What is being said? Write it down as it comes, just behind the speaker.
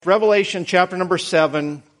Revelation chapter number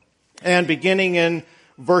 7, and beginning in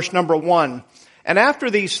verse number 1. And after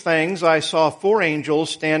these things I saw 4 angels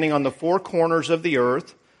standing on the 4 corners of the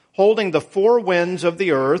earth, holding the 4 winds of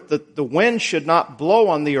the earth, that the wind should not blow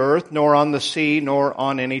on the earth, nor on the sea, nor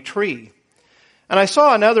on any tree. And I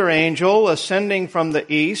saw another angel ascending from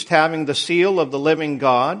the east, having the seal of the living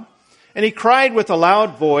God. And he cried with a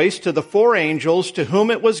loud voice to the 4 angels to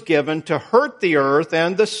whom it was given to hurt the earth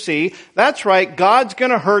and the sea. That's right, God's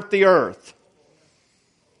going to hurt the earth.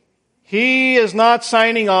 He is not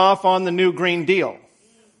signing off on the new Green Deal.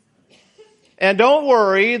 And don't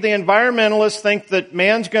worry, the environmentalists think that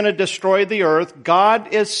man's going to destroy the earth.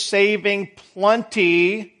 God is saving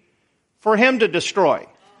plenty for him to destroy.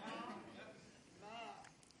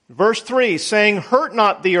 Verse 3, saying, hurt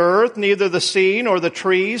not the earth, neither the sea nor the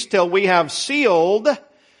trees, till we have sealed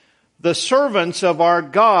the servants of our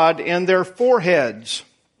God in their foreheads.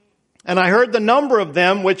 And I heard the number of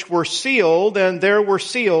them which were sealed, and there were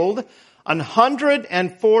sealed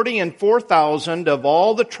 144,000 of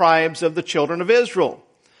all the tribes of the children of Israel.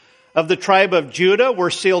 Of the tribe of Judah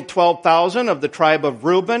were sealed 12,000. Of the tribe of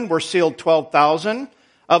Reuben were sealed 12,000.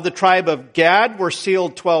 Of the tribe of Gad were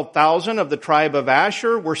sealed 12,000. Of the tribe of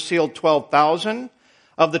Asher were sealed 12,000.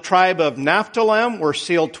 Of the tribe of Naphtali were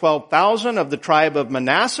sealed 12,000. Of the tribe of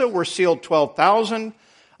Manasseh were sealed 12,000.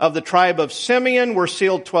 Of the tribe of Simeon were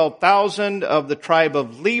sealed 12,000. Of the tribe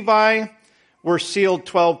of Levi were sealed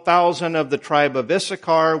 12,000. Of the tribe of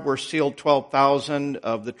Issachar were sealed 12,000.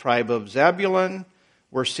 Of the tribe of Zebulun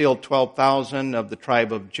were sealed 12,000. Of the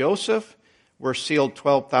tribe of Joseph were sealed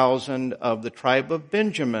 12,000. Of the tribe of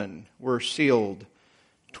Benjamin were sealed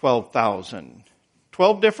 12,000.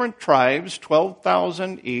 12 different tribes,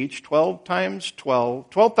 12,000 each, 12 times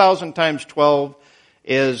 12. 12,000 times 12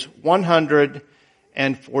 is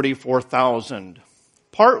 144,000.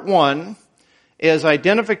 Part 1 is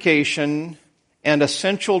identification and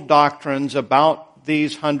essential doctrines about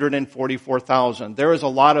these 144,000. There is a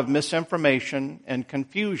lot of misinformation and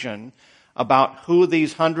confusion about who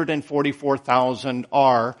these 144,000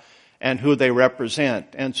 are and who they represent.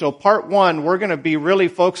 And so part 1, we're going to be really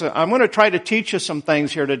focused. I'm going to try to teach you some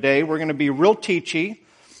things here today. We're going to be real teachy.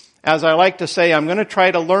 As I like to say, I'm going to try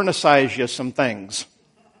to learnicize you some things.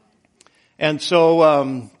 And so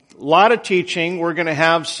a lot of teaching. We're going to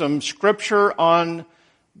have some scripture on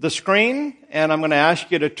the screen, and I'm going to ask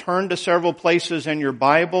you to turn to several places in your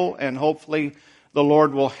Bible, and hopefully the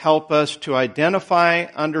Lord will help us to identify,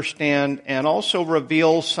 understand, and also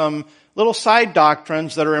reveal some little side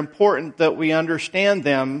doctrines that are important that we understand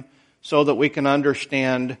them so that we can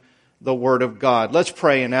understand the Word of God. Let's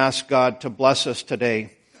pray and ask God to bless us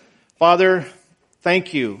today. Father,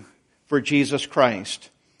 thank you for Jesus Christ.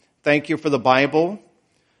 Thank you for the Bible.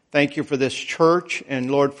 Thank you for this church,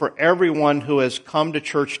 and Lord, for everyone who has come to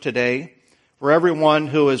church today, for everyone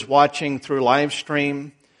who is watching through live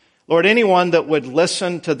stream. Lord, anyone that would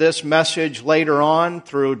listen to this message later on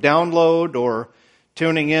through download or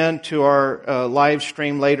tuning in to our live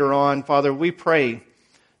stream later on, Father, we pray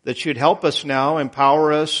that you'd help us now,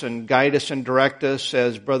 empower us and guide us and direct us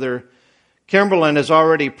as Brother Kimberlin has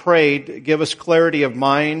already prayed. Give us clarity of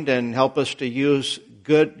mind and help us to use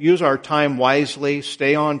our time wisely,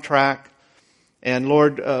 stay on track. And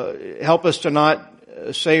Lord, help us to not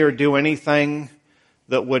say or do anything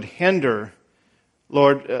that would hinder,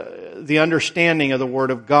 Lord, the understanding of the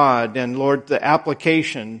Word of God, and Lord, the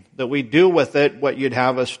application that we do with it, what you'd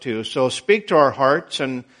have us to. So speak to our hearts,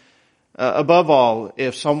 and above all,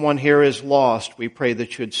 if someone here is lost, we pray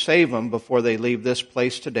that you'd save them before they leave this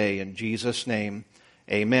place today. In Jesus' name,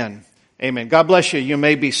 amen. Amen. God bless you. You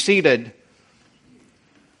may be seated.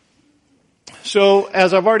 So,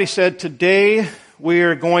 as I've already said, today we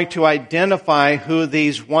are going to identify who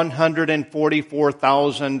these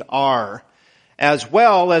 144,000 are, as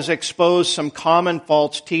well as expose some common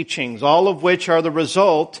false teachings, all of which are the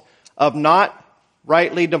result of not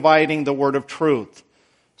rightly dividing the word of truth.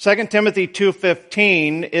 2 Timothy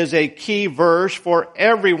 2:15 is a key verse for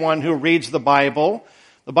everyone who reads the Bible.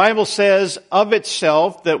 The Bible says of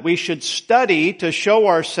itself that we should study to show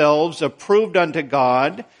ourselves approved unto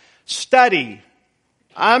God. Study.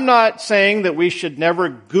 I'm not saying that we should never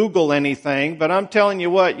Google anything, but I'm telling you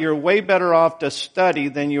what, you're way better off to study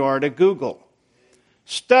than you are to Google.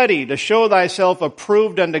 Study to show thyself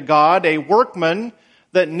approved unto God, a workman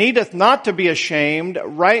that needeth not to be ashamed,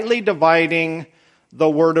 rightly dividing the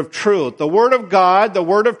word of truth. The word of God, the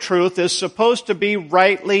word of truth, is supposed to be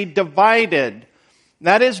rightly divided.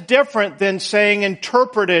 That is different than saying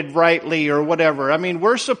interpreted rightly or whatever. I mean,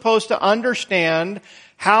 we're supposed to understand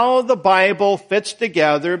how the Bible fits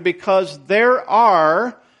together, because there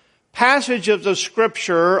are passages of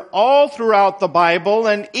Scripture all throughout the Bible,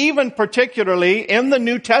 and even particularly in the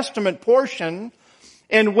New Testament portion,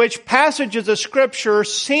 in which passages of Scripture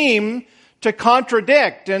seem to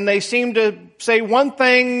contradict, and they seem to say one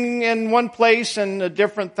thing in one place and a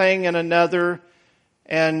different thing in another.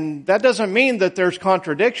 And that doesn't mean that there's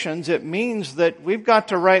contradictions. It means that we've got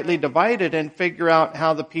to rightly divide it and figure out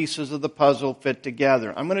how the pieces of the puzzle fit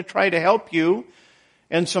together. I'm going to try to help you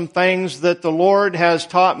in some things that the Lord has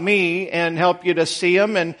taught me and help you to see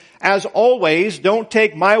them. And as always, don't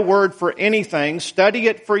take my word for anything. Study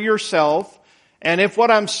it for yourself. And if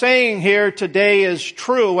what I'm saying here today is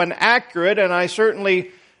true and accurate, and I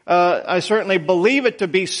certainly believe it to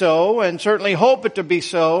be so, and certainly hope it to be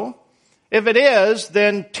so, if it is,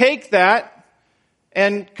 then take that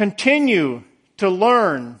and continue to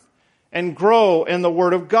learn and grow in the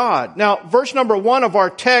Word of God. Now, verse number 1 of our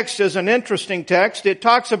text is an interesting text. It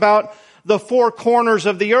talks about the four corners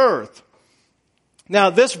of the earth. Now,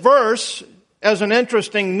 this verse, as an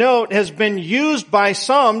interesting note, has been used by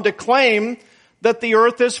some to claim that the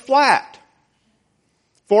earth is flat.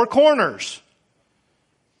 Four corners.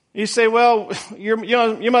 You say, well,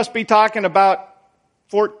 you must be talking about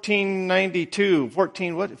 1492.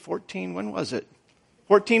 When was it?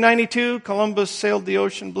 1492, Columbus sailed the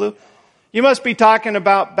ocean blue. You must be talking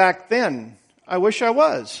about back then. I wish I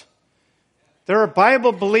was. There are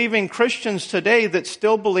Bible-believing Christians today that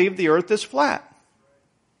still believe the earth is flat.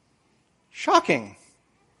 Shocking.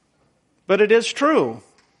 But it is true.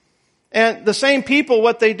 And the same people,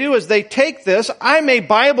 what they do is they take this. I'm a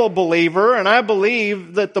Bible believer, and I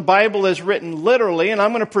believe that the Bible is written literally, and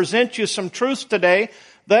I'm going to present you some truths today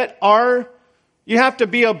that you have to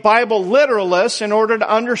be a Bible literalist in order to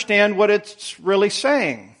understand what it's really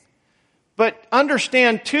saying. But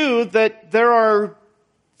understand, too, that there are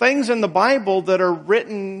things in the Bible that are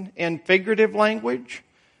written in figurative language,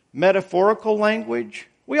 metaphorical language.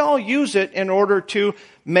 We all use it in order to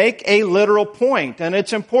make a literal point, and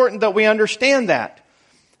it's important that we understand that.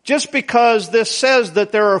 Just because this says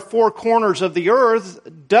that there are four corners of the earth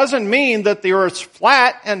doesn't mean that the earth's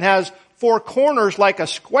flat and has four corners like a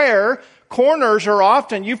square. Corners are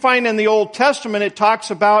often, you find in the Old Testament, it talks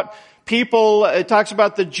about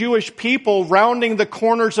the Jewish people rounding the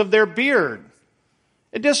corners of their beard.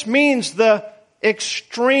 It just means the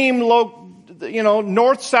extreme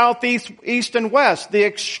north, south, east, and west. The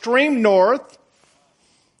extreme north,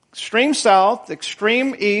 extreme south,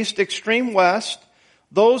 extreme east, extreme west.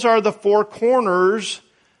 Those are the four corners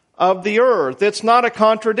of the earth. It's not a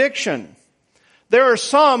contradiction. There are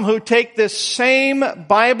some who take this same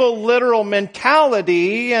Bible literal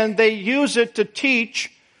mentality and they use it to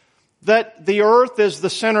teach that the earth is the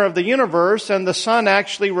center of the universe and the sun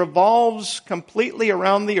actually revolves completely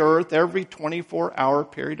around the earth every 24-hour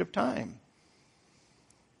period of time.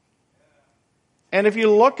 And if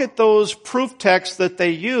you look at those proof texts that they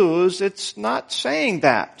use, it's not saying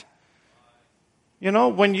that. You know,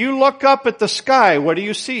 when you look up at the sky, what do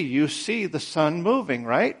you see? You see the sun moving,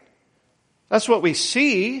 right? That's what we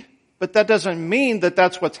see, but that doesn't mean that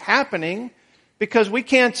that's what's happening, because we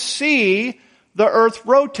can't see the earth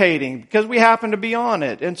rotating because we happen to be on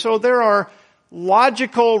it. And so there are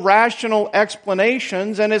logical, rational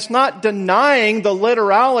explanations, and it's not denying the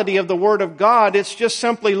literality of the Word of God. It's just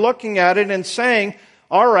simply looking at it and saying,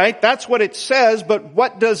 all right, that's what it says, but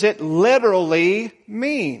what does it literally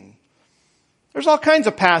mean? There's all kinds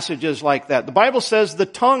of passages like that. The Bible says the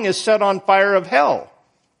tongue is set on fire of hell.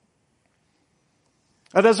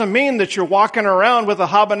 That doesn't mean that you're walking around with a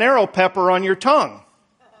habanero pepper on your tongue.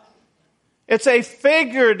 It's a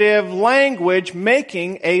figurative language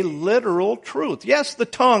making a literal truth. Yes, the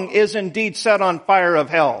tongue is indeed set on fire of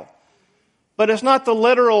hell. But it's not the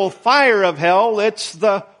literal fire of hell, it's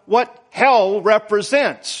what hell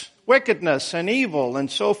represents. Wickedness and evil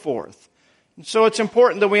and so forth. And so it's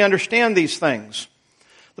important that we understand these things.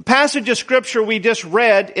 The passage of Scripture we just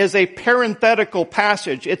read is a parenthetical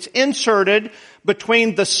passage. It's inserted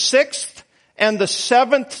between the sixth and the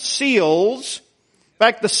seventh seals. In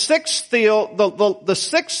fact, the sixth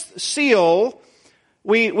seal,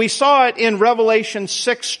 we saw it in Revelation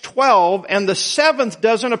 6:12, and the seventh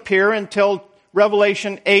doesn't appear until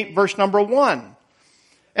Revelation 8, verse number 1.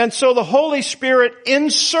 And so the Holy Spirit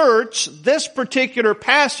inserts this particular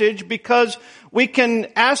passage because we can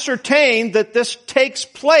ascertain that this takes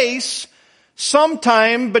place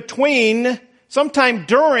sometime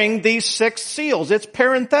during these six seals. It's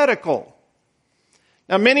parenthetical.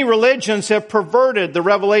 Now, many religions have perverted the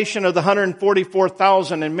revelation of the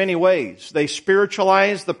 144,000 in many ways. They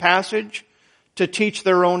spiritualize the passage to teach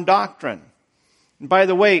their own doctrine. And by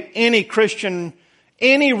the way, any Christian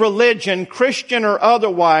any religion, Christian or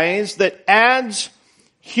otherwise, that adds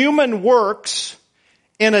human works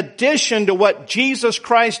in addition to what Jesus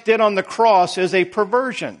Christ did on the cross is a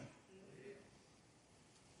perversion.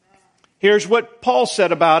 Here's what Paul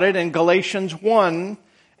said about it in Galatians 1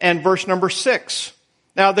 and verse number 6.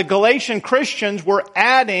 Now, the Galatian Christians were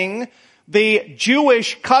adding the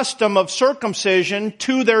Jewish custom of circumcision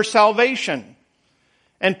to their salvation.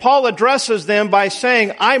 And Paul addresses them by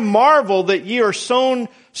saying, I marvel that ye are so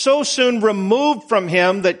soon removed from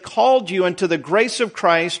him that called you into the grace of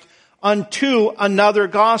Christ unto another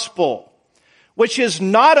gospel, which is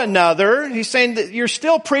not another. He's saying that you're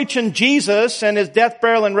still preaching Jesus and his death,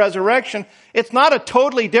 burial, and resurrection. It's not a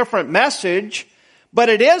totally different message, but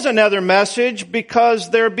it is another message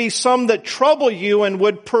because there be some that trouble you and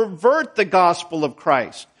would pervert the gospel of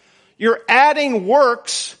Christ. You're adding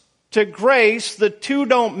works to grace. The two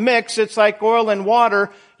don't mix. It's like oil and water.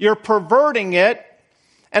 You're perverting it.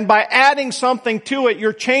 And by adding something to it,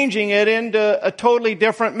 you're changing it into a totally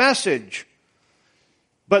different message.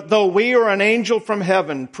 But though we or an angel from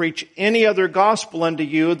heaven preach any other gospel unto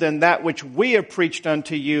you than that which we have preached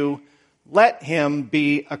unto you, let him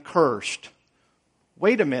be accursed.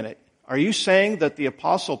 Wait a minute. Are you saying that the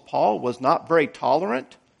Apostle Paul was not very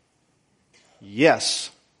tolerant? Yes,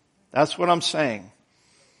 that's what I'm saying.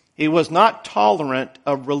 He was not tolerant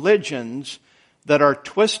of religions that are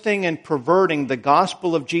twisting and perverting the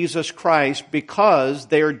gospel of Jesus Christ because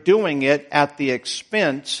they are doing it at the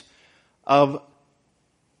expense of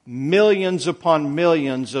millions upon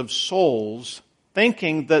millions of souls,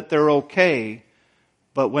 thinking that they're okay,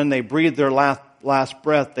 but when they breathe their last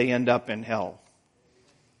breath, they end up in hell.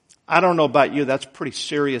 I don't know about you, that's pretty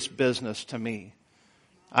serious business to me.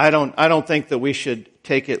 I don't think that we should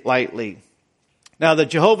take it lightly. Now, the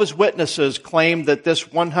Jehovah's Witnesses claim that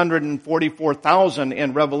this 144,000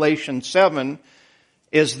 in Revelation 7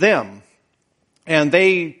 is them. And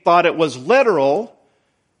they thought it was literal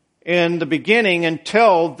in the beginning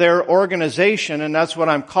until their organization, and that's what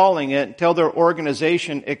I'm calling it, until their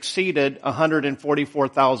organization exceeded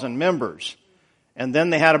 144,000 members. And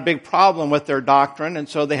then they had a big problem with their doctrine, and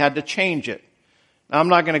so they had to change it. Now, I'm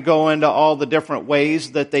not going to go into all the different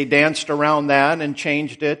ways that they danced around that and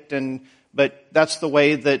changed it, but that's the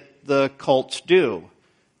way that the cults do,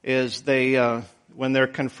 is they, when they're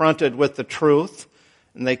confronted with the truth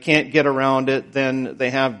and they can't get around it, then they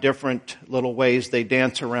have different little ways they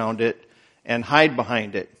dance around it and hide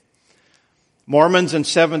behind it. Mormons and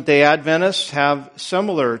Seventh-day Adventists have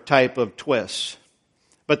similar type of twists.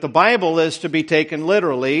 But the Bible is to be taken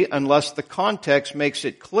literally unless the context makes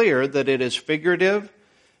it clear that it is figurative,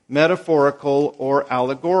 metaphorical, or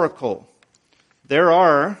allegorical. There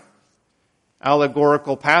are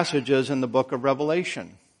allegorical passages in the book of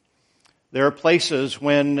Revelation. There are places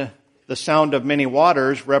when the sound of many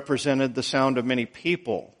waters represented the sound of many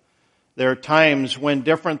people. There are times when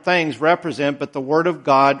different things represent, but the Word of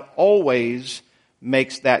God always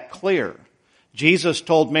makes that clear. Jesus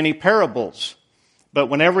told many parables, but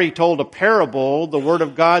whenever he told a parable, the Word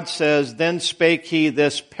of God says, then spake he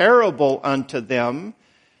this parable unto them.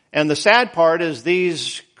 And the sad part is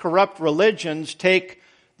these corrupt religions take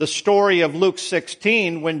the story of Luke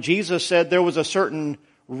 16 when Jesus said there was a certain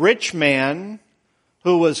rich man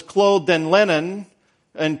who was clothed in linen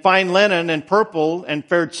and fine linen and purple and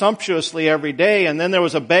fared sumptuously every day. And then there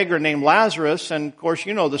was a beggar named Lazarus. And of course,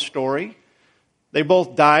 you know the story. They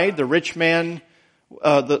both died. The rich man,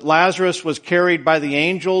 Lazarus was carried by the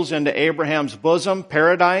angels into Abraham's bosom,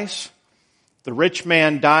 paradise. The rich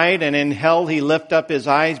man died, and in hell he lifted up his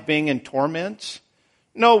eyes being in torments.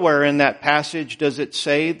 Nowhere in that passage does it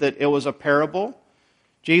say that it was a parable.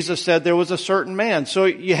 Jesus said there was a certain man. So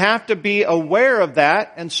you have to be aware of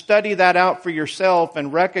that and study that out for yourself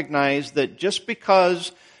and recognize that just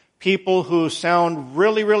because people who sound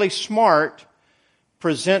really, really smart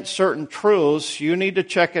present certain truths, you need to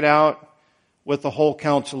check it out with the whole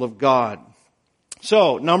counsel of God.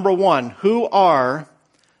 So, number one, who are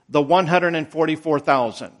the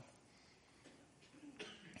 144,000?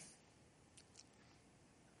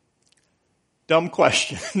 Dumb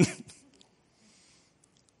question.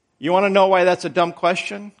 You want to know why that's a dumb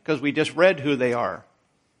question? Because we just read who they are.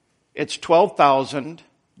 It's 12,000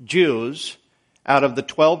 Jews out of the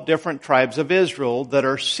 12 different tribes of Israel that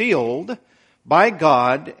are sealed by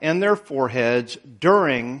God in their foreheads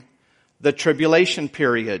during the tribulation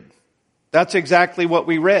period. That's exactly what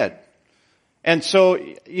we read. And so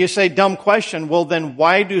you say, dumb question, well then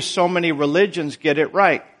why do so many religions get it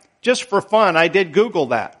right? Just for fun, I did Google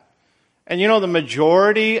that. And you know, the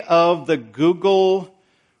majority of the Google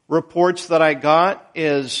reports that I got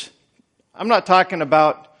is, I'm not talking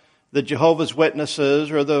about the Jehovah's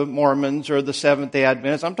Witnesses or the Mormons or the Seventh-day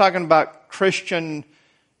Adventists. I'm talking about Christian,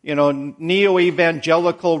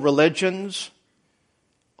 neo-evangelical religions.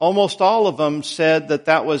 Almost all of them said that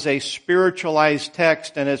that was a spiritualized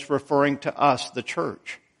text and it's referring to us, the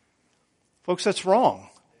church. Folks, that's wrong.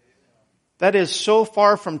 That is so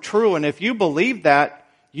far from true. And if you believe that,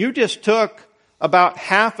 you just took about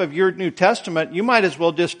half of your New Testament. You might as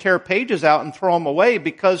well just tear pages out and throw them away,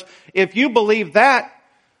 because if you believe that,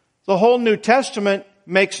 the whole New Testament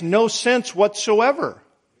makes no sense whatsoever.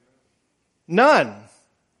 None.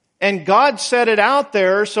 And God set it out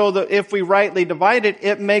there so that if we rightly divide it,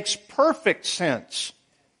 it makes perfect sense.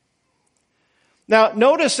 Now,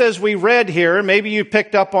 notice as we read here, maybe you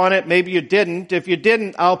picked up on it, maybe you didn't. If you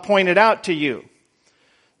didn't, I'll point it out to you.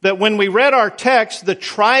 That when we read our text, the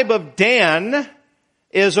tribe of Dan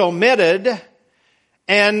is omitted,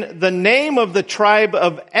 and the name of the tribe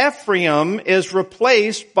of Ephraim is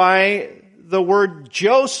replaced by the word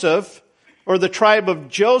Joseph, or the tribe of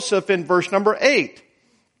Joseph in verse number 8.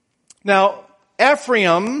 Now,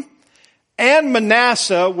 Ephraim and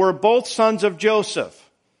Manasseh were both sons of Joseph.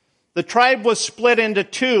 The tribe was split into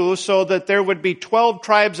two so that there would be 12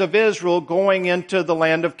 tribes of Israel going into the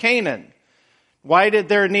land of Canaan. Why did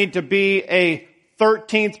there need to be a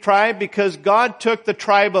 13th tribe? Because God took the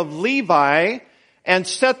tribe of Levi and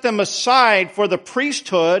set them aside for the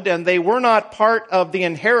priesthood, and they were not part of the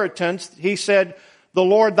inheritance. He said, the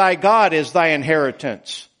Lord thy God is thy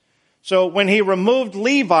inheritance. So when he removed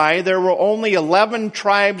Levi, there were only 11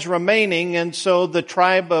 tribes remaining, and so the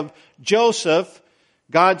tribe of Joseph,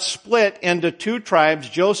 God split into two tribes,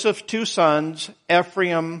 Joseph's two sons,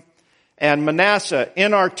 Ephraim and Manasseh.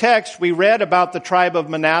 In our text, we read about the tribe of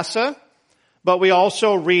Manasseh, but we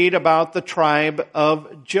also read about the tribe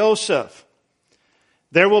of Joseph.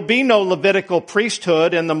 There will be no Levitical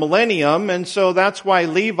priesthood in the millennium, and so that's why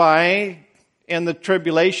Levi in the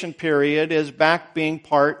tribulation period is back being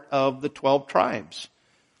part of the 12 tribes.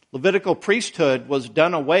 Levitical priesthood was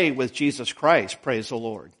done away with Jesus Christ, praise the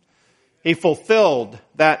Lord. He fulfilled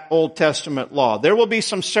that Old Testament law. There will be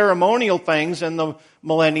some ceremonial things in the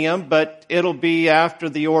millennium, but it'll be after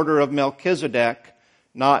the order of Melchizedek,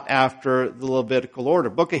 not after the Levitical order.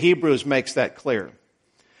 Book of Hebrews makes that clear.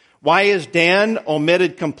 Why is Dan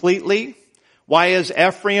omitted completely? Why is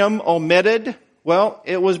Ephraim omitted? Well,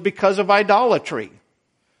 it was because of idolatry.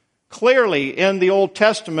 Clearly in the Old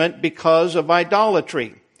Testament, because of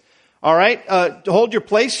idolatry. All right, hold your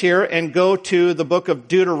place here and go to the book of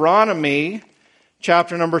Deuteronomy,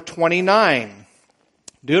 chapter number 29.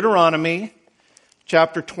 Deuteronomy,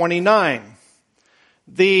 chapter 29.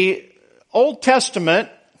 The Old Testament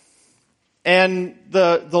and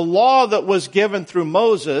the law that was given through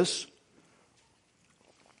Moses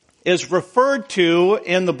is referred to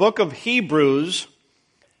in the book of Hebrews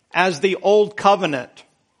as the Old Covenant.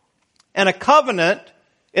 And a covenant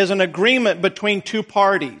is an agreement between two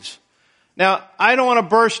parties. Now, I don't want to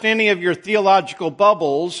burst any of your theological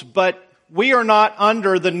bubbles, but we are not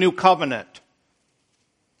under the new covenant.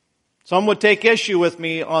 Some would take issue with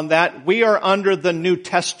me on that. We are under the New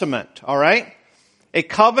Testament, all right? A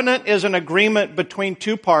covenant is an agreement between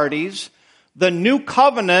two parties. The new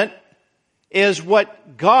covenant is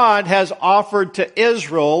what God has offered to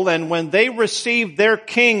Israel, and when they receive their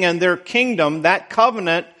king and their kingdom, that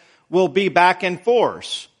covenant will be back in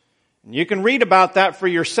force. And you can read about that for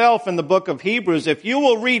yourself in the book of Hebrews. If you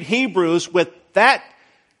will read Hebrews with that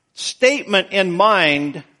statement in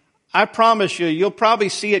mind, I promise you, you'll probably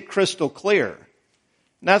see it crystal clear.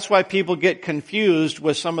 And that's why people get confused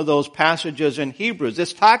with some of those passages in Hebrews.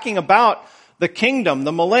 It's talking about the kingdom,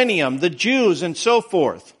 the millennium, the Jews, and so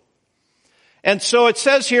forth. And so it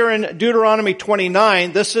says here in Deuteronomy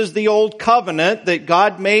 29, this is the old covenant that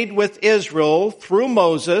God made with Israel through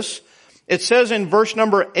Moses. It says in verse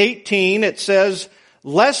number 18, it says,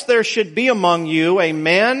 lest there should be among you a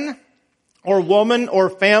man or woman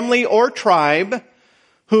or family or tribe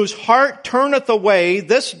whose heart turneth away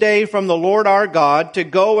this day from the Lord our God to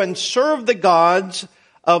go and serve the gods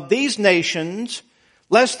of these nations,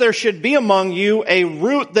 lest there should be among you a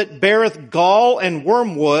root that beareth gall and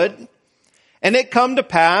wormwood. And it come to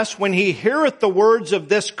pass, when he heareth the words of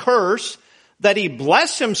this curse, that he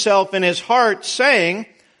bless himself in his heart, saying,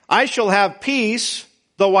 I shall have peace,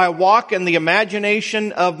 though I walk in the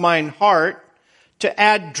imagination of mine heart, to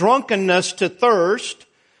add drunkenness to thirst.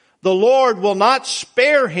 The Lord will not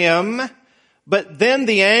spare him, but then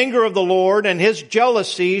the anger of the Lord and his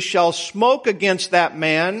jealousy shall smoke against that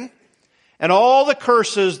man, and all the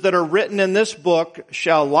curses that are written in this book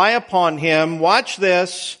shall lie upon him. Watch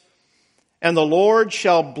this. And the Lord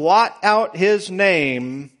shall blot out his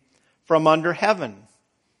name from under heaven.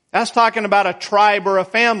 That's talking about a tribe or a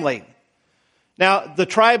family. Now, the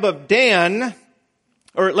tribe of Dan,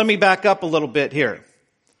 or let me back up a little bit here.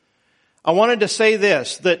 I wanted to say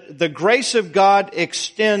this, that the grace of God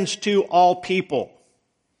extends to all people,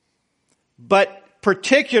 but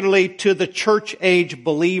particularly to the church age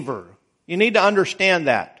believer. You need to understand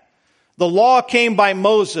that. The law came by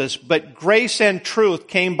Moses, but grace and truth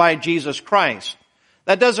came by Jesus Christ.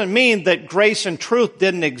 That doesn't mean that grace and truth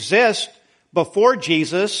didn't exist before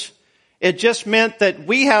Jesus. It just meant that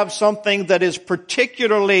we have something that is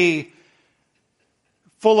particularly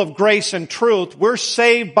full of grace and truth. We're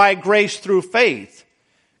saved by grace through faith.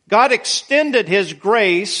 God extended His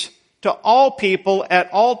grace to all people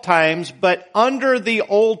at all times, but under the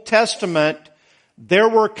Old Testament, there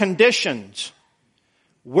were conditions.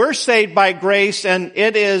 We're saved by grace, and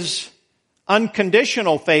it is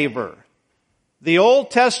unconditional favor. The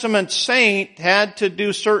Old Testament saint had to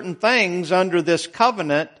do certain things under this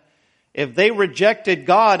covenant. If they rejected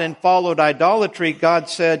God and followed idolatry, God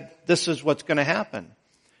said, this is what's going to happen.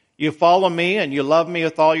 You follow me and you love me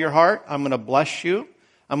with all your heart, I'm going to bless you.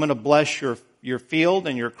 I'm going to bless your field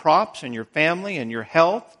and your crops and your family and your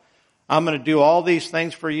health. I'm going to do all these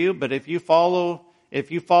things for you. But if you follow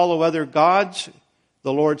other gods,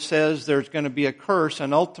 the Lord says there's going to be a curse.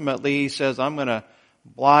 And ultimately He says, I'm going to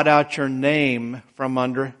blot out your name from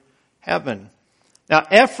under heaven. Now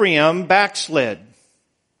Ephraim backslid.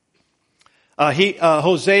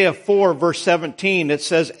 Hosea 4 verse 17, it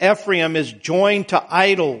says, Ephraim is joined to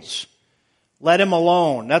idols. Let him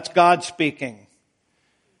alone. That's God speaking.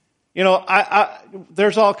 You know,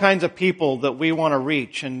 there's all kinds of people that we want to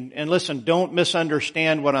reach. And listen, don't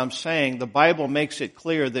misunderstand what I'm saying. The Bible makes it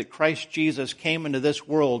clear that Christ Jesus came into this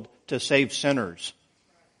world to save sinners.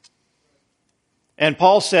 And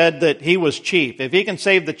Paul said that He was chief. If He can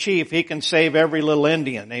save the chief, He can save every little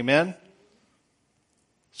Indian. Amen?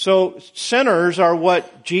 So sinners are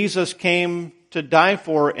what Jesus came to die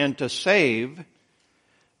for and to save.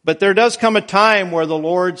 But there does come a time where the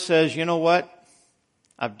Lord says, you know what?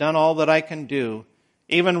 I've done all that I can do.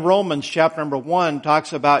 Even Romans chapter number 1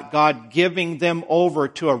 talks about God giving them over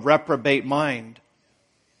to a reprobate mind.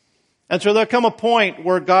 And so there'll come a point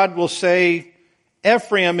where God will say,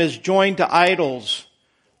 Ephraim is joined to idols.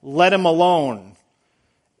 Let him alone.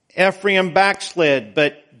 Ephraim backslid,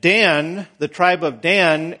 but Dan, the tribe of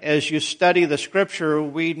Dan, as you study the scripture,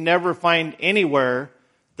 we never find anywhere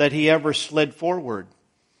that he ever slid forward.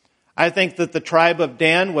 I think that the tribe of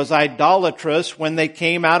Dan was idolatrous when they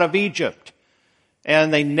came out of Egypt.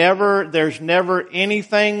 And there's never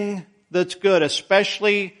anything that's good,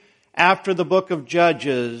 especially after the book of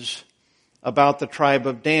Judges, about the tribe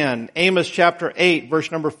of Dan. Amos chapter 8, verse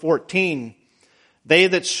number 14. They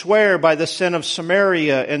that swear by the sin of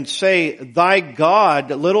Samaria and say, Thy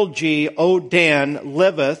God, little g, O Dan,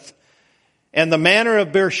 liveth, and the manner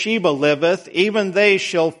of Beersheba liveth, even they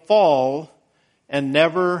shall fall and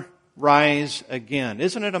never rise again.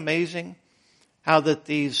 Isn't it amazing how that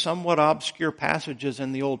these somewhat obscure passages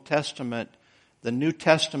in the Old Testament, the New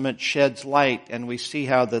Testament sheds light, and we see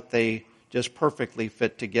how that they just perfectly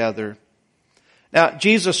fit together. Now,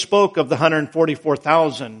 Jesus spoke of the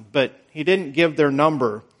 144,000, but He didn't give their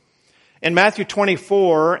number. In Matthew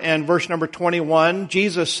 24 and verse number 21,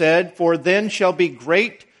 Jesus said, For then shall be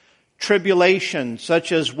great tribulation,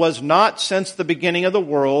 such as was not since the beginning of the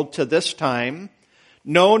world to this time,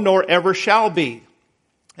 no, nor ever shall be.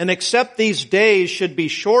 And except these days should be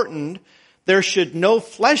shortened, there should no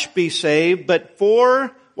flesh be saved, but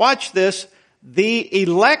for, watch this, the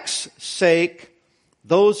elect's sake,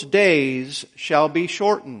 those days shall be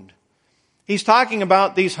shortened. He's talking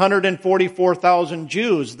about these 144,000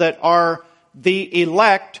 Jews that are the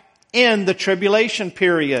elect in the tribulation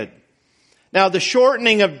period. Now, the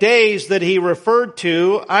shortening of days that he referred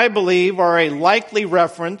to, I believe, are a likely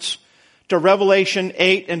reference to Revelation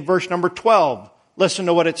 8 and verse number 12. Listen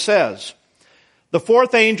to what it says. The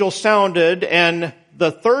fourth angel sounded, and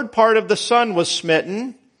the third part of the sun was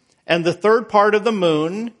smitten, and the third part of the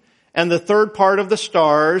moon, and the third part of the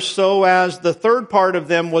stars, so as the third part of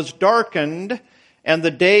them was darkened, and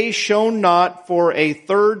the day shone not for a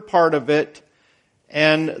third part of it,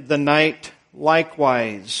 and the night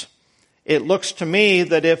likewise. It looks to me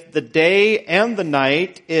that if the day and the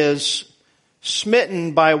night is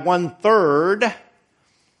smitten by 1/3,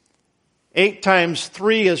 8 times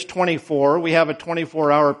 3 is 24. We have a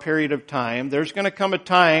 24-hour period of time. There's going to come a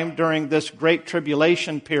time during this great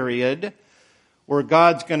tribulation period where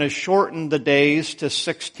God's going to shorten the days to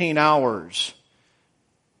 16 hours.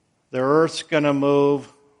 The earth's going to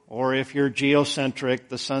move, or if you're geocentric,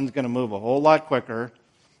 the sun's going to move a whole lot quicker.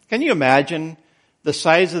 Can you imagine the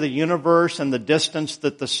size of the universe and the distance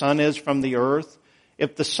that the sun is from the earth,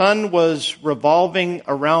 if the sun was revolving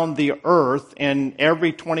around the earth in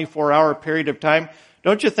every 24-hour period of time,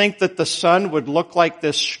 don't you think that the sun would look like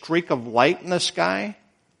this streak of light in the sky?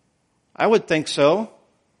 I would think so.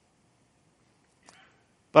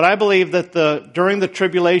 But I believe that during the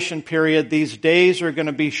tribulation period, these days are going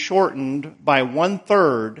to be shortened by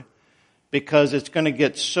 1/3 because it's going to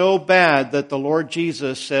get so bad that the Lord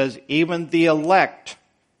Jesus says even the elect,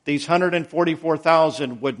 these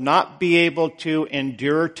 144,000, would not be able to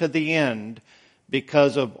endure to the end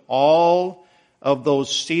because of all of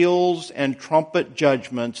those seals and trumpet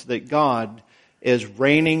judgments that God is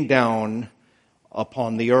raining down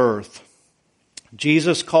upon the earth.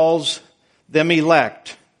 Jesus calls them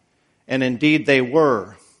elect, and indeed they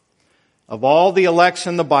were. Of all the elects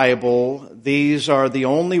in the Bible, these are the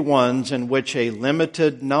only ones in which a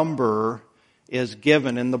limited number is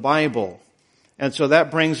given in the Bible. And so that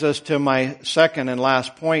brings us to my second and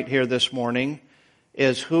last point here this morning,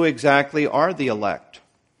 is who exactly are the elect?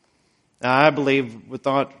 Now, I believe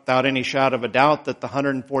without any shadow of a doubt that the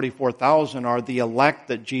 144,000 are the elect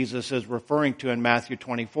that Jesus is referring to in Matthew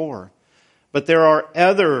 24. But there are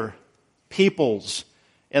other peoples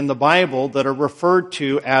in the Bible that are referred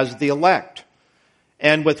to as the elect.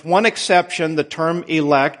 And with one exception, the term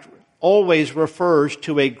elect always refers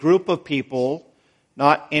to a group of people,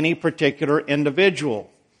 not any particular individual.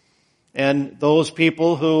 And those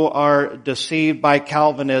people who are deceived by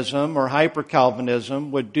Calvinism or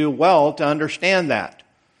hyper-Calvinism would do well to understand that.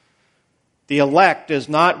 The elect is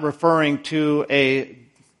not referring to a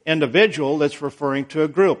individual, it's referring to a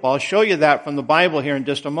group. I'll show you that from the Bible here in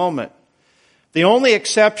just a moment. The only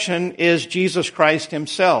exception is Jesus Christ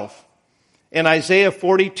himself. In Isaiah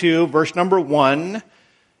 42, verse number 1,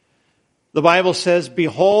 the Bible says,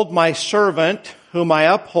 "Behold my servant, whom I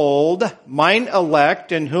uphold, mine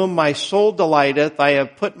elect, in whom my soul delighteth. I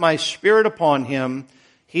have put my spirit upon him.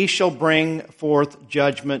 He shall bring forth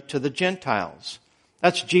judgment to the Gentiles."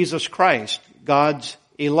 That's Jesus Christ, God's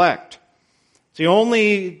elect. It's the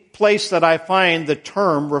only place that I find the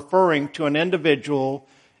term referring to an individual.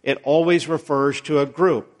 It always refers to a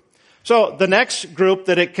group. So the next group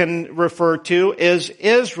that it can refer to is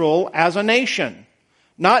Israel as a nation.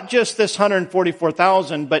 Not just this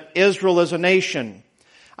 144,000, but Israel as a nation.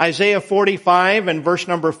 Isaiah 45 and verse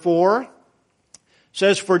number 4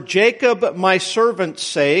 says, "For Jacob my servant's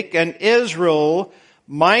sake, and Israel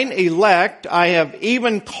mine elect, I have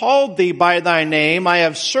even called thee by thy name. I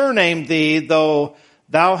have surnamed thee, though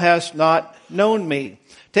thou hast not known me."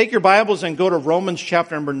 Take your Bibles and go to Romans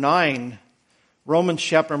chapter number 9. Romans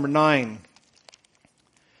chapter number 9.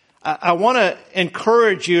 I want to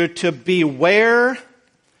encourage you to beware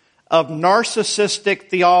of narcissistic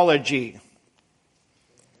theology.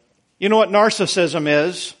 You know what narcissism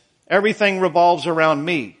is? Everything revolves around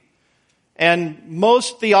me. And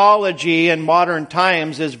most theology in modern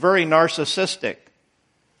times is very narcissistic.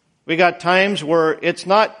 We got times where it's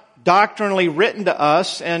not doctrinally written to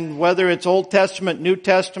us, and whether it's Old Testament, New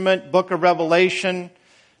Testament, Book of Revelation,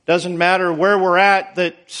 doesn't matter where we're at,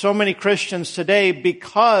 that so many Christians today,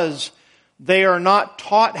 because they are not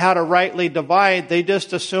taught how to rightly divide, they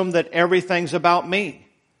just assume that everything's about me.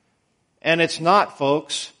 And it's not,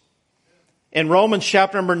 folks. In Romans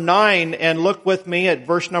chapter number 9, and look with me at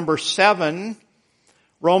verse number 7,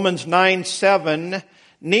 Romans 9:7,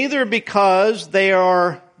 "Neither because they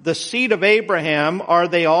are the seed of Abraham are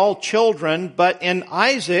they all children, but in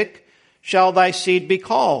Isaac shall thy seed be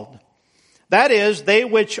called. That is, they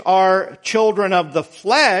which are children of the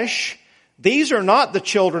flesh, these are not the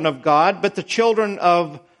children of God, but the children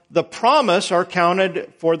of the promise are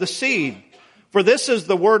counted for the seed. For this is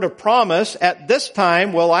the word of promise, at this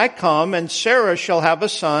time will I come, and Sarah shall have a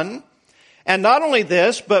son. And not only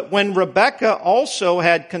this, but when Rebekah also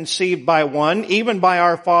had conceived by one, even by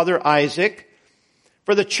our father Isaac,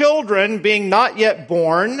 for the children being not yet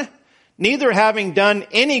born, neither having done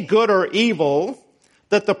any good or evil,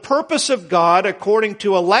 that the purpose of God according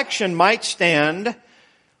to election might stand,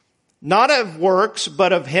 not of works,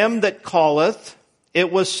 but of him that calleth,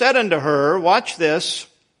 it was said unto her," watch this,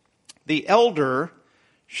 "the elder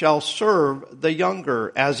shall serve the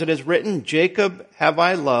younger. As it is written, Jacob have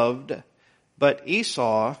I loved, but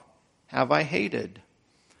Esau have I hated."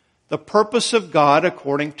 The purpose of God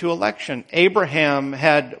according to election. Abraham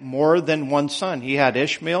had more than one son. He had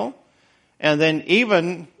Ishmael. And then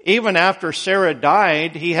even after Sarah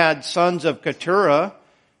died, he had sons of Keturah,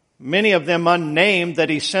 many of them unnamed, that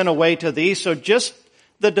he sent away to the east. So just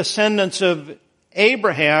the descendants of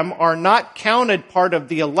Abraham are not counted part of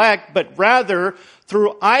the elect, but rather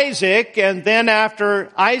through Isaac, and then after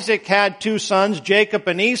Isaac had two sons, Jacob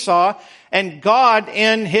and Esau, and God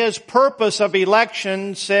in His purpose of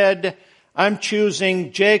election said, I'm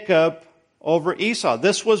choosing Jacob over Esau.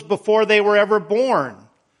 This was before they were ever born.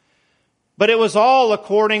 But it was all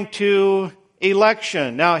according to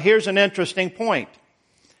election. Now here's an interesting point.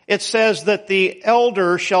 It says that the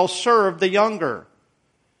elder shall serve the younger.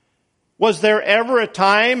 Was there ever a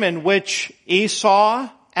time in which Esau,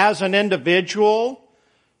 as an individual,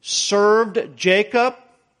 served Jacob?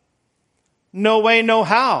 No way, no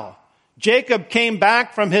how. Jacob came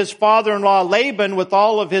back from his father-in-law Laban with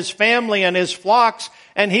all of his family and his flocks,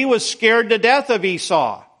 and he was scared to death of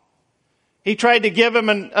Esau. He tried to give him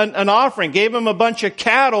an offering, gave him a bunch of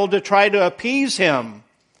cattle to try to appease him.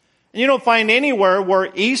 And you don't find anywhere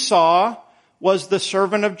where Esau was the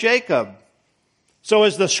servant of Jacob. So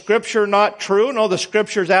is the Scripture not true? No, the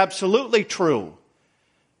Scripture is absolutely true.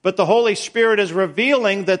 But the Holy Spirit is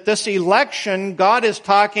revealing that this election, God is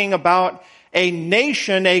talking about a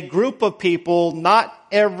nation, a group of people, not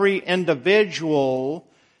every individual.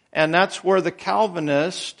 And that's where the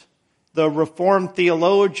Calvinist, the Reformed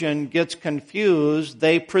theologian, gets confused.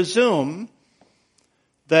 They presume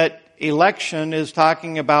that election is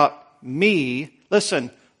talking about me.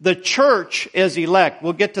 Listen, the church is elect.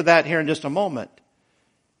 We'll get to that here in just a moment.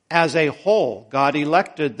 As a whole, God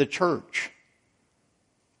elected the church,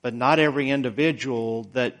 but not every individual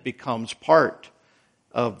that becomes part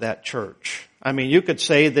of that church. I mean, you could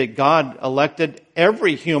say that God elected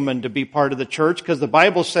every human to be part of the church because the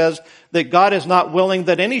Bible says that God is not willing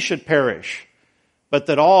that any should perish, but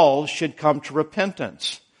that all should come to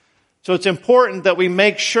repentance. So it's important that we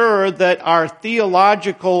make sure that our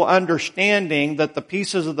theological understanding, that the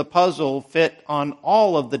pieces of the puzzle fit on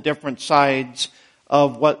all of the different sides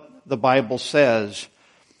of what the Bible says.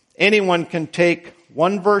 Anyone can take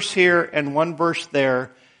one verse here and one verse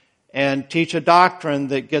there and teach a doctrine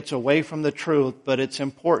that gets away from the truth, but it's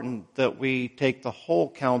important that we take the whole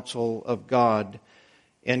counsel of God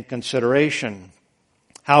in consideration.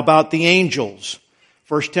 How about the angels?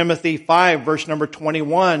 1 Timothy 5, verse number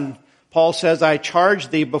 21, Paul says, I charge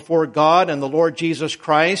thee before God and the Lord Jesus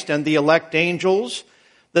Christ and the elect angels,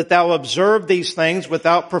 that thou observe these things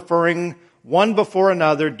without preferring one before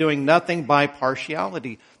another, doing nothing by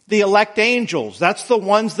partiality. The elect angels, that's the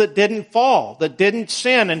ones that didn't fall, that didn't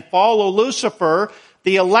sin and follow Lucifer.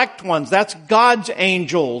 The elect ones, that's God's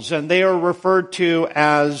angels, and they are referred to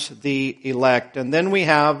as the elect. And then we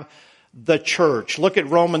have the church. Look at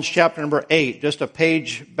Romans chapter number 8, just a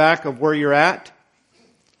page back of where you're at.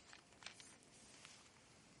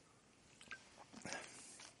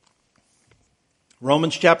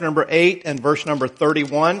 Romans chapter number 8 and verse number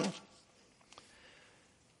 31.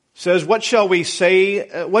 Says, what shall we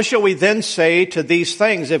then say to these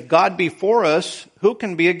things? If God be for us, who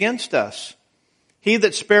can be against us? He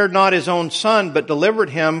that spared not his own son, but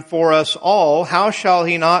delivered him for us all, how shall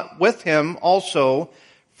he not with him also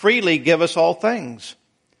freely give us all things?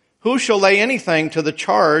 Who shall lay anything to the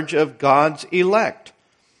charge of God's elect?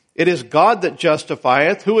 It is God that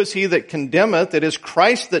justifieth. Who is he that condemneth? It is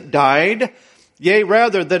Christ that died, yea,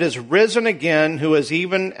 rather, that is risen again, who is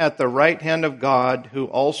even at the right hand of God, who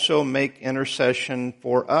also make intercession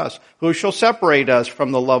for us. Who shall separate us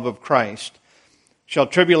from the love of Christ? Shall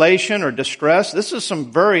tribulation or distress? This is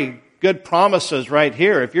some very good promises right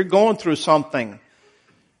here. If you're going through something,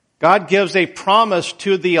 God gives a promise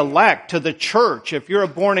to the elect, to the church. If you're a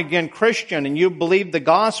born-again Christian and you believe the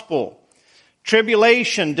gospel,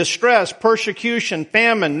 tribulation, distress, persecution,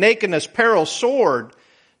 famine, nakedness, peril, sword,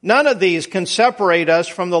 none of these can separate us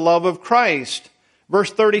from the love of Christ.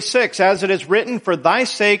 Verse 36, as it is written, for thy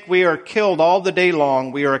sake we are killed all the day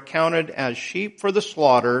long. We are accounted as sheep for the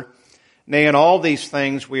slaughter. Nay, in all these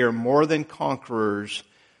things we are more than conquerors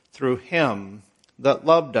through him that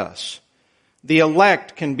loved us. The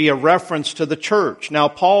elect can be a reference to the church. Now,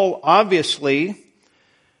 Paul obviously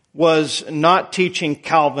was not teaching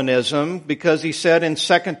Calvinism because he said in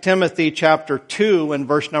 2 Timothy chapter 2 and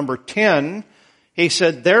verse number 10, he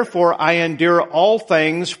said, therefore I endure all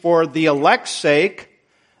things for the elect's sake,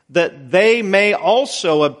 that they may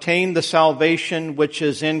also obtain the salvation which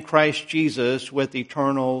is in Christ Jesus with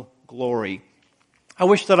eternal glory. I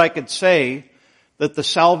wish that I could say that the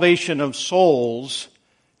salvation of souls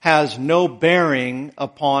has no bearing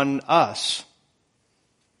upon us,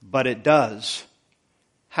 but it does.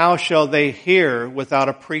 How shall they hear without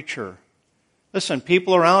a preacher? Listen,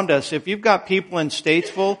 people around us, if you've got people in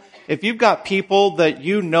Statesville, if you've got people that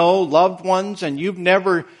you know, loved ones, and you've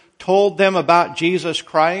never told them about Jesus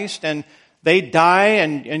Christ, and they die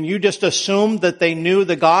and you just assume that they knew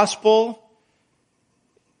the gospel,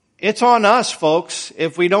 it's on us, folks,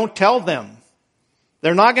 if we don't tell them.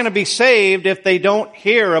 They're not going to be saved if they don't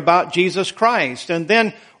hear about Jesus Christ. And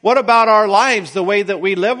then what about our lives, the way that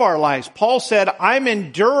we live our lives? Paul said, I'm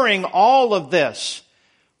enduring all of this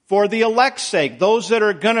for the elect's sake, those that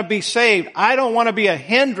are going to be saved. I don't want to be a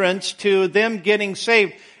hindrance to them getting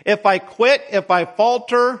saved. If I quit, if I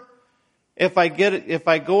falter, if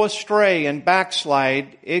I go astray and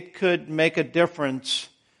backslide, it could make a difference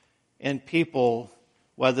in people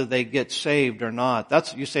whether they get saved or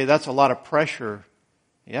not. You say that's a lot of pressure.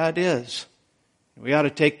 Yeah, it is. We ought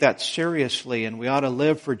to take that seriously, and we ought to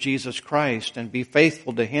live for Jesus Christ and be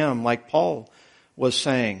faithful to Him like Paul was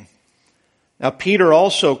saying. Now, Peter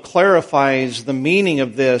also clarifies the meaning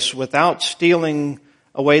of this without stealing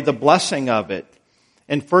away the blessing of it.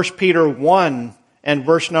 In 1 Peter 1 and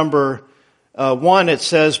verse number 1, it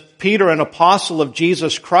says, Peter, an apostle of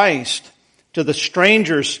Jesus Christ, to the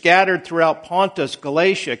strangers scattered throughout Pontus,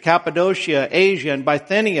 Galatia, Cappadocia, Asia, and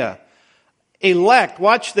Bithynia, elect,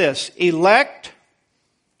 watch this, elect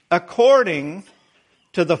according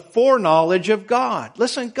to the foreknowledge of God.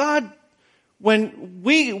 Listen, God, when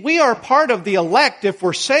we are part of the elect if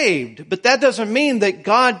we're saved, but that doesn't mean that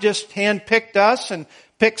God just handpicked us and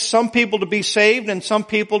picked some people to be saved and some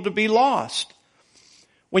people to be lost.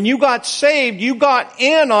 When you got saved, you got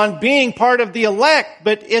in on being part of the elect,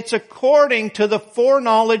 but it's according to the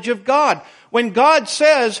foreknowledge of God. When God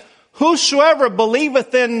says, whosoever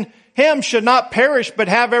believeth in Him should not perish but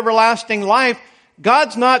have everlasting life,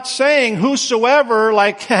 God's not saying whosoever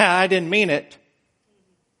like, I didn't mean it.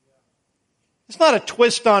 It's not a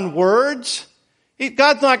twist on words.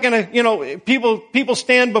 God's not going to, people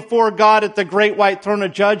stand before God at the great white throne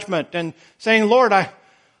of judgment and saying, Lord,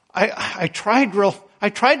 I tried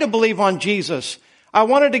to believe on Jesus. I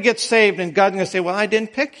wanted to get saved, and God's going to say, well, I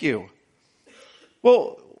didn't pick you.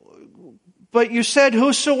 Well, but you said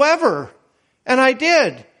whosoever, and I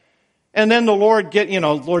did. And then the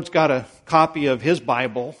Lord's got a copy of His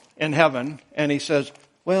Bible in heaven, and He says,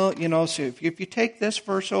 well, so if you take this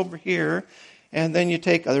verse over here, and then you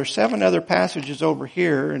take, there's 7 other passages over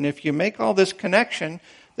here, and if you make all this connection,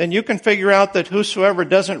 then you can figure out that whosoever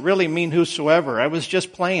doesn't really mean whosoever. I was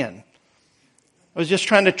just playing. I was just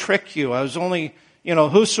trying to trick you. I was only,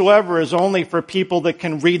 whosoever is only for people that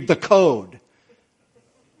can read the code.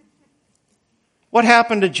 What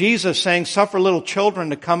happened to Jesus saying, suffer little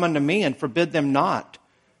children to come unto me and forbid them not?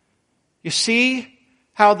 You see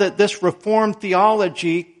how that this Reformed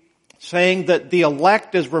theology saying that the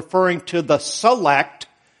elect is referring to the select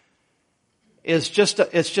it's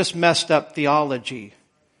just messed up theology.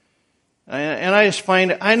 And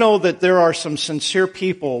I know that there are some sincere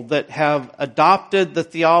people that have adopted the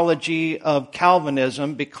theology of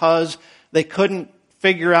Calvinism because they couldn't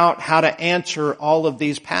figure out how to answer all of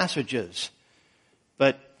these passages.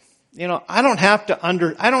 But, I don't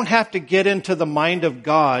have to get into the mind of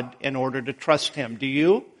God in order to trust Him. Do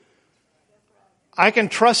you? I can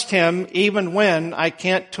trust Him even when I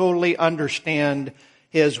can't totally understand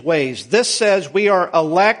His ways. This says we are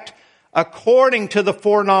elect according to the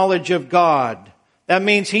foreknowledge of God. That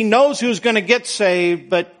means He knows who's going to get saved,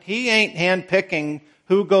 but He ain't handpicking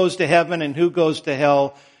who goes to heaven and who goes to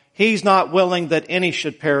hell. He's not willing that any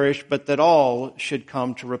should perish, but that all should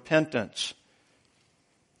come to repentance.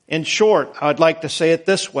 In short, I'd like to say it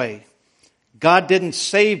this way. God didn't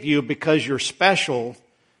save you because you're special.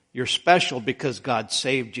 You're special because God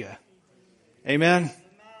saved you. Amen?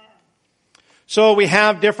 So we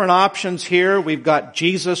have different options here. We've got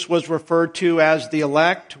Jesus was referred to as the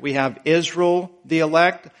elect. We have Israel, the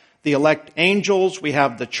elect angels. We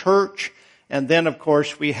have the church. And then, of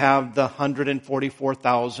course, we have the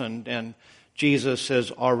 144,000. And Jesus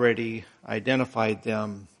has already identified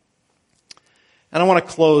them. And I want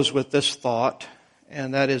to close with this thought,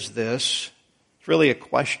 and that is this. It's really a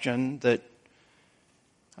question that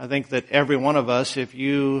I think that every one of us, if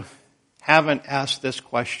you haven't asked this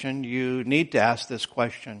question, you need to ask this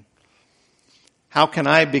question. How can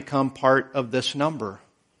I become part of this number?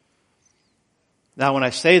 Now, when I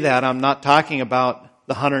say that, I'm not talking about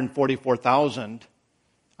the 144,000.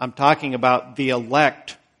 I'm talking about the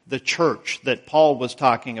elect, the church that Paul was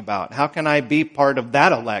talking about. How can I be part of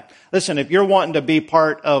that elect? Listen, if you're wanting to be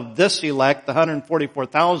part of this elect, the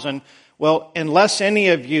 144,000, well, unless any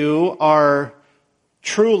of you are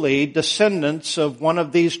truly descendants of one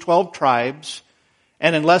of these 12 tribes,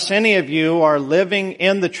 and unless any of you are living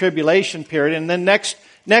in the tribulation period, and then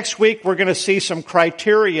next week we're going to see some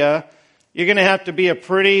criteria. You're going to have to be a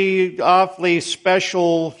pretty awfully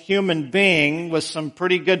special human being with some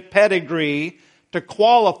pretty good pedigree to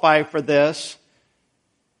qualify for this,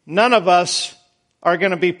 none of us are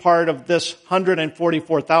going to be part of this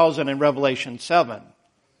 144,000 in Revelation 7.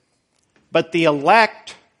 But the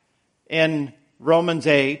elect in Romans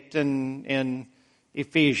 8 and in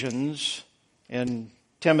Ephesians and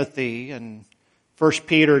Timothy and 1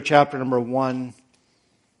 Peter chapter number 1,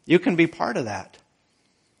 you can be part of that.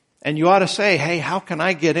 And you ought to say, hey, how can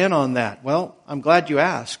I get in on that? Well, I'm glad you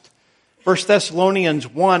asked. 1 Thessalonians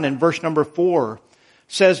 1 and verse number 4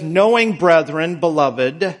 says, knowing, brethren,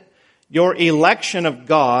 beloved, your election of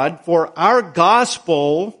God, for our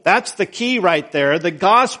gospel, that's the key right there, the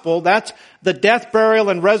gospel, that's the death, burial,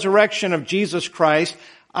 and resurrection of Jesus Christ.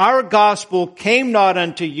 Our gospel came not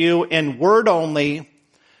unto you in word only,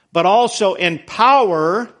 but also in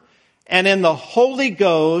power and in the Holy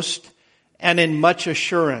Ghost and in much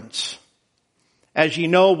assurance, as ye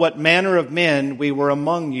know what manner of men we were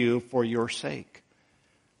among you for your sake.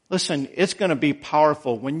 Listen, it's going to be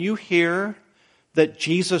powerful. When you hear that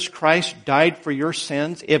Jesus Christ died for your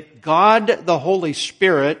sins, if God the Holy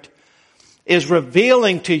Spirit is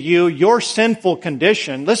revealing to you your sinful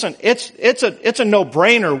condition, listen, it's a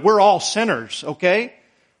no-brainer. We're all sinners, okay?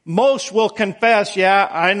 Most will confess, yeah,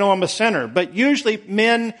 I know I'm a sinner. But usually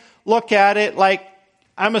men look at it like,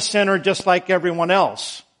 I'm a sinner just like everyone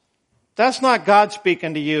else. That's not God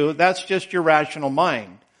speaking to you. That's just your rational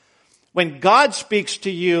mind. When God speaks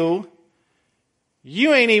to you,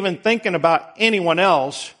 you ain't even thinking about anyone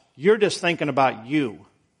else. You're just thinking about you.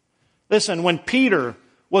 Listen, when Peter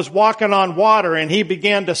was walking on water and he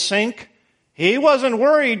began to sink, he wasn't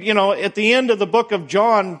worried. You know, at the end of the book of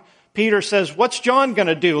John, Peter says, what's John going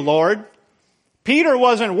to do, Lord? Peter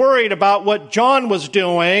wasn't worried about what John was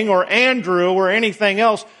doing or Andrew or anything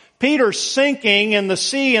else. Peter's sinking in the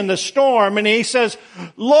sea in the storm and he says,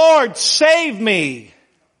 Lord, save me.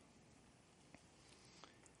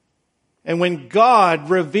 And when God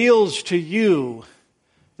reveals to you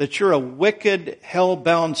that you're a wicked,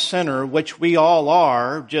 hell-bound sinner, which we all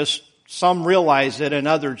are, just some realize it and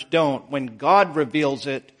others don't. When God reveals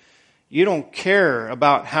it, you don't care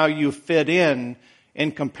about how you fit in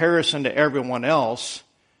comparison to everyone else.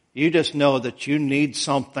 You just know that you need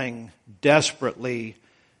something desperately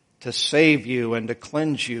to save you and to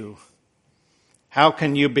cleanse you. How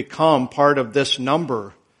can you become part of this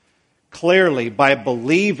number? Clearly, by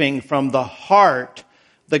believing from the heart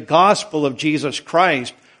the gospel of Jesus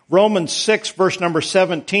Christ. Romans 6 verse number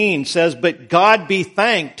 17 says, but God be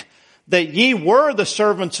thanked that ye were the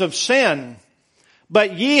servants of sin,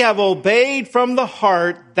 but ye have obeyed from the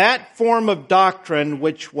heart that form of doctrine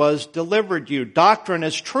which was delivered you. Doctrine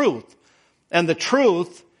is truth, and the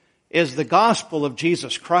truth is the gospel of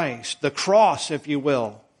Jesus Christ, the cross, if you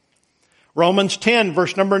will. Romans 10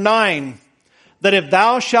 verse number 9, that if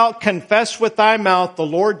thou shalt confess with thy mouth the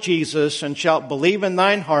Lord Jesus, and shalt believe in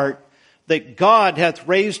thine heart that God hath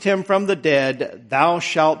raised him from the dead, thou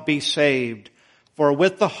shalt be saved. For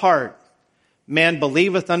with the heart man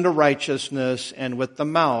believeth unto righteousness, and with the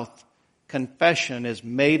mouth confession is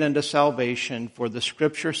made unto salvation. For the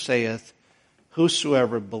scripture saith,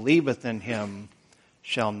 whosoever believeth in him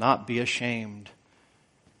shall not be ashamed.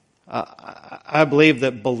 I believe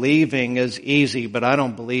that believing is easy, but I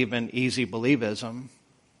don't believe in easy believism.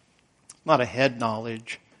 It's not a head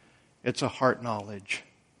knowledge. It's a heart knowledge.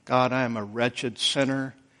 God, I am a wretched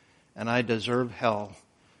sinner and I deserve hell.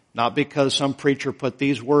 Not because some preacher put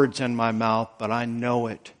these words in my mouth, but I know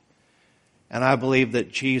it. And I believe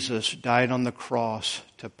that Jesus died on the cross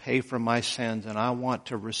to pay for my sins, and I want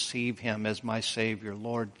to receive him as my Savior.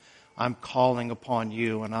 Lord, I'm calling upon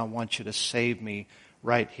you and I want you to save me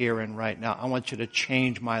right here and right now. I want you to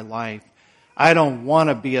change my life. I don't want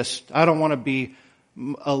to be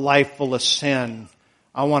a life full of sin.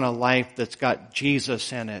 I want a life that's got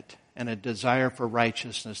Jesus in it and a desire for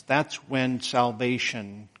righteousness. That's when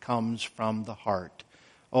salvation comes from the heart.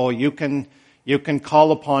 Oh, you can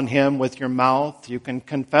call upon him with your mouth. You can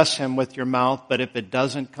confess him with your mouth, but if it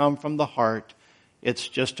doesn't come from the heart, it's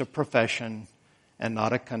just a profession and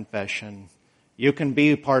not a confession. You can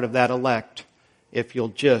be part of that elect if you'll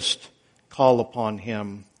just call upon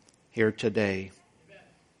him here today.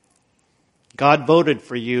 God voted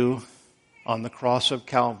for you on the cross of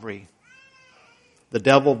Calvary. The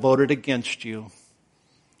devil voted against you.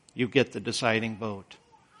 You get the deciding vote.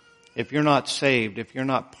 If you're not saved, if you're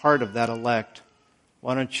not part of that elect,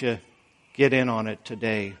 why don't you get in on it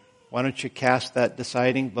today? Why don't you cast that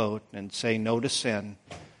deciding vote and say no to sin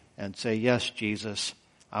and say, yes, Jesus,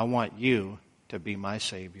 I want you to be my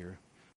Savior.